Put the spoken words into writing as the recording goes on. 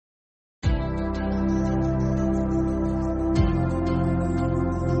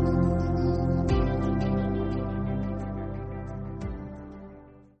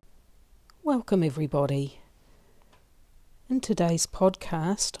Welcome everybody. In today's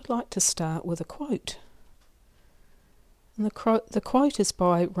podcast, I'd like to start with a quote. And the quote is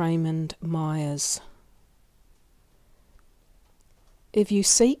by Raymond Myers. If you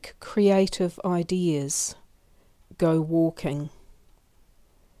seek creative ideas, go walking.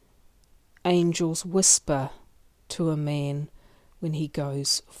 Angels whisper to a man when he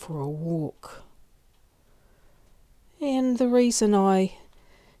goes for a walk. And the reason I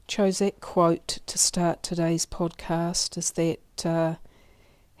chose that quote to start today's podcast is that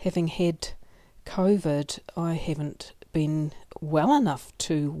having had COVID, I haven't been well enough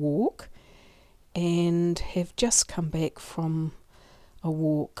to walk and have just come back from a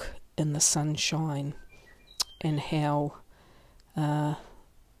walk in the sunshine, and how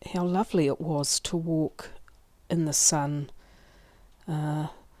lovely it was to walk in the sun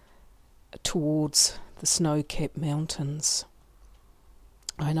towards the snow-capped mountains.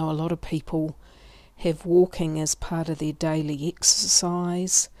 I know a lot of people have walking as part of their daily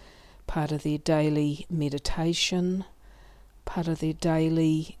exercise, part of their daily meditation, part of their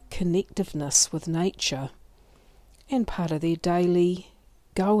daily connectiveness with nature, and part of their daily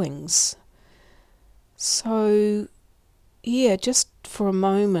goings. So, just for a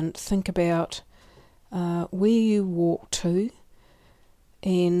moment, think about where you walk to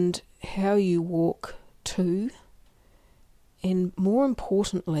and how you walk to, and more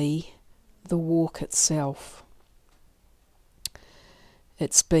importantly, the walk itself.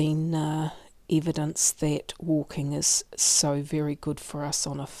 It's been evidence that walking is so very good for us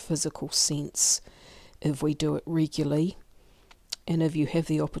on a physical sense if we do it regularly, and if you have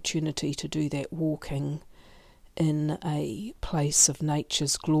the opportunity to do that walking in a place of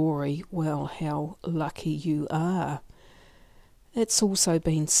nature's glory, well, how lucky you are. It's also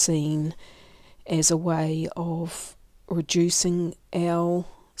been seen as a way of reducing our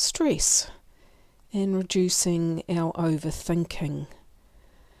stress and reducing our overthinking,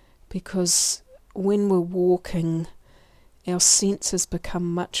 because when we're walking, our senses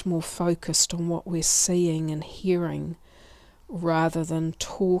become much more focused on what we're seeing and hearing rather than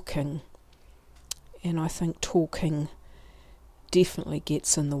talking. And I think talking definitely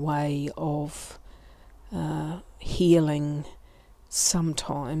gets in the way of healing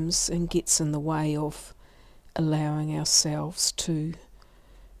sometimes, and gets in the way of allowing ourselves to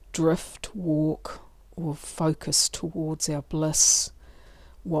drift, walk, or focus towards our bliss,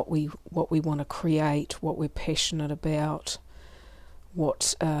 what we want to create, what we're passionate about,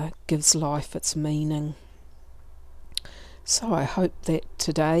 what gives life its meaning. So I hope that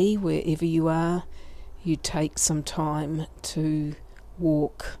today, wherever you are, you take some time to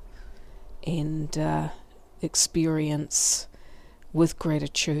walk and experience with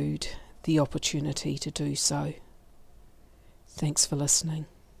gratitude the opportunity to do so. Thanks for listening.